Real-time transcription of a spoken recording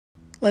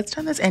Let's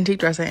turn this antique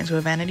dresser into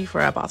a vanity for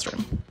our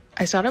bathroom.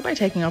 I started by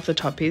taking off the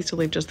top piece to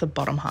leave just the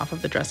bottom half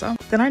of the dresser.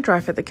 Then I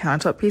dry fit the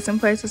countertop piece in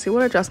place to see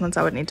what adjustments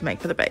I would need to make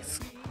for the base.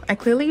 I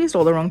clearly used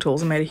all the wrong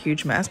tools and made a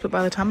huge mess, but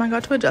by the time I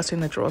got to adjusting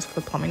the drawers for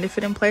the plumbing to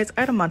fit in place,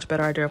 I had a much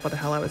better idea of what the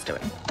hell I was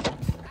doing.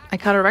 I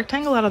cut a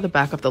rectangle out of the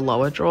back of the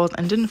lower drawers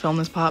and didn't film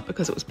this part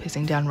because it was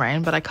pissing down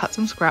rain, but I cut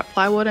some scrap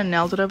plywood and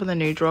nailed it over the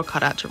new drawer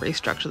cutout to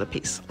restructure the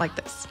piece, like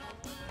this.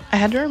 I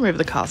had to remove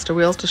the caster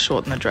wheels to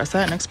shorten the dresser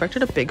and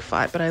expected a big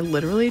fight, but I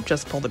literally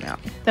just pulled them out.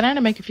 Then I had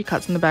to make a few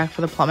cuts in the back for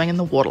the plumbing and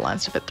the water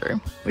lines to fit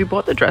through. We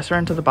brought the dresser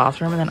into the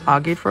bathroom and then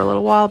argued for a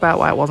little while about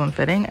why it wasn't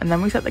fitting, and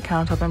then we set the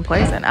countertop in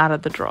place and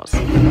added the drawers.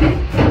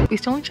 We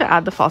still need to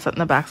add the faucet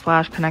and the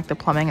backsplash, connect the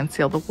plumbing and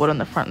seal the wood on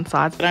the front and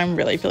sides, but I'm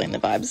really feeling the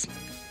vibes.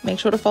 Make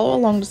sure to follow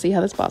along to see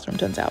how this bathroom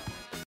turns out.